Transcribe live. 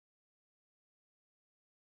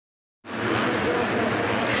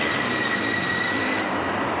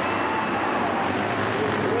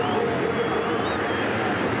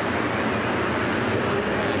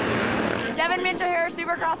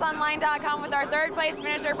BoxOnline.com with our third place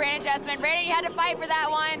finisher, Brandon Jessman. Brandon, you had to fight for that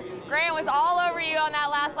one. Grant was all over you on that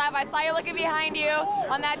last lap. I saw you looking behind you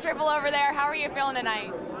on that triple over there. How are you feeling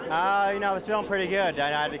tonight? I was feeling pretty good. I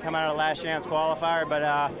had to come out of the last chance qualifier,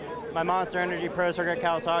 but my Monster Energy Pro Circuit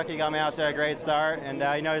Kawasaki got me out to a great start, and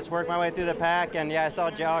just worked my way through the pack. And yeah, I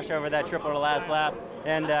saw Josh over that triple the last lap,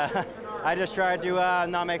 and I just tried to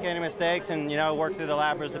not make any mistakes and work through the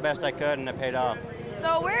lappers the best I could, and it paid off.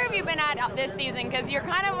 So where have you been at this season? Because you're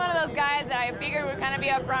kind of one of those guys that I figured would kind of be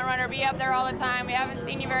a front runner, be up there all the time. We haven't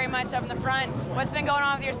seen you very much up in the front. What's been going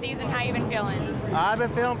on with your season? How you been feeling? I've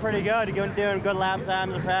been feeling pretty good. Doing good lap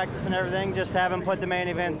times and practice and everything. Just haven't put the main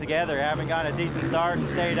event together. Haven't gotten a decent start and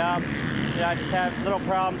stayed up. I just had little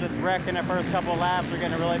problems with wrecking the first couple of laps. We're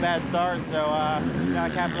getting a really bad start, so I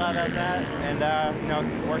capitalized on that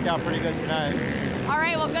and worked out pretty good tonight. All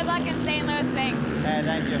right, well, good luck in St. Louis. Thanks. Hey,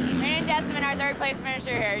 thank you. Brandon Jessman, our third place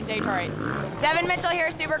finisher here in Detroit. Devin Mitchell here,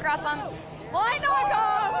 Supercross on line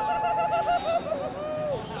knockoff.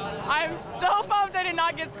 I'm so pumped I did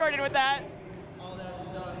not get squirted with that.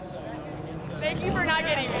 Thank you for not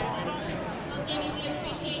getting me. Well, Jamie, we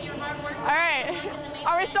appreciate your hard work. All right.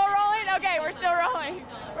 Are we still rolling? Okay, we're still rolling.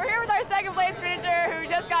 We're here with our second place finisher who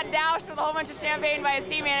just got doused with a whole bunch of champagne by his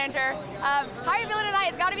team manager. How are you feeling tonight?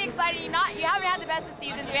 It's got to be exciting. You haven't had the best of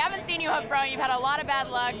seasons. We haven't seen you up front. You've had a lot of bad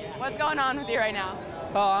luck. What's going on with you right now?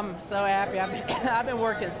 Oh, I'm so happy. I've been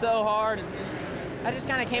working so hard. And I just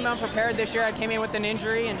kind of came unprepared this year. I came in with an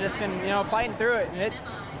injury and just been, fighting through it. And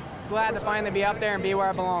it's glad to finally be up there and be where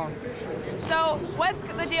I belong. So what's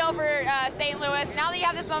the deal for St. Louis? Now that you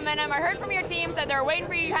have this momentum, I heard from your teams that they're waiting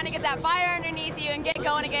for you to kind of get that fire underneath you and get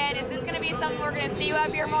going again. Is this going to be something we're going to see you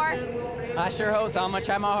up here more? I sure hope so. I'm going to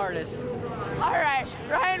try my hardest. All right,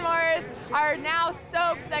 Ryan Morris, our now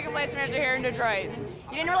soaked second place finisher here in Detroit.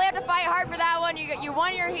 You didn't really have to fight hard for that one. You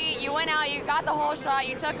won your heat, you went out, you got the whole shot,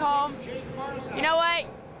 you took home. You know what?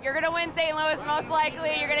 You're going to win St. Louis most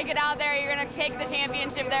likely. You're going to get out there. You're going to take the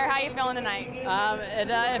championship there. How are you feeling tonight?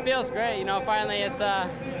 It feels great. Finally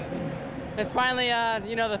it's finally,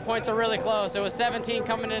 the points are really close. It was 17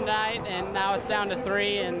 coming in tonight, and now it's down to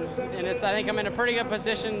 3, and I think I'm in a pretty good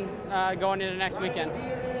position going into next weekend.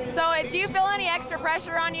 So do you feel any extra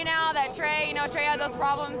pressure on you now that Trey had those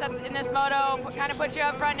problems in this moto, kind of put you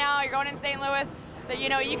up front now, you're going in St. Louis, that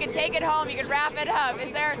you can take it home, you can wrap it up.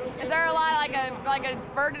 Is there a lot like a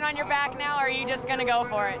burden on your back now, or are you just gonna go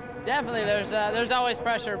for it? Definitely, there's always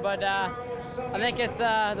pressure, but I think it's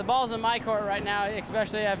the ball's in my court right now.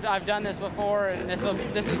 Especially I've done this before, and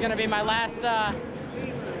this is gonna be my last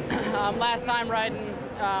last time riding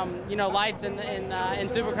lights in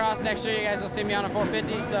Supercross. Next year you guys will see me on a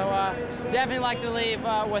 450. So definitely like to leave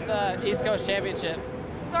with the East Coast Championship.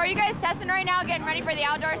 So are you guys testing right now, getting ready for the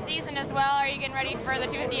outdoor season as well? Are you getting ready for the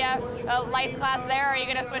 250 lights class there? Or are you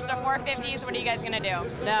going to switch to 450s? What are you guys going to do?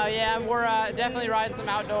 No, yeah, we're definitely riding some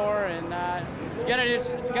outdoor and gonna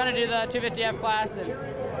do the 250F class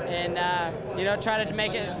and try to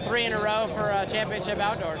make it 3 in a row for championship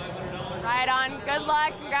outdoors. Right on. Good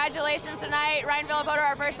luck. Congratulations tonight. Ryan Villapoto,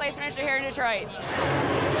 our first place finisher here in Detroit.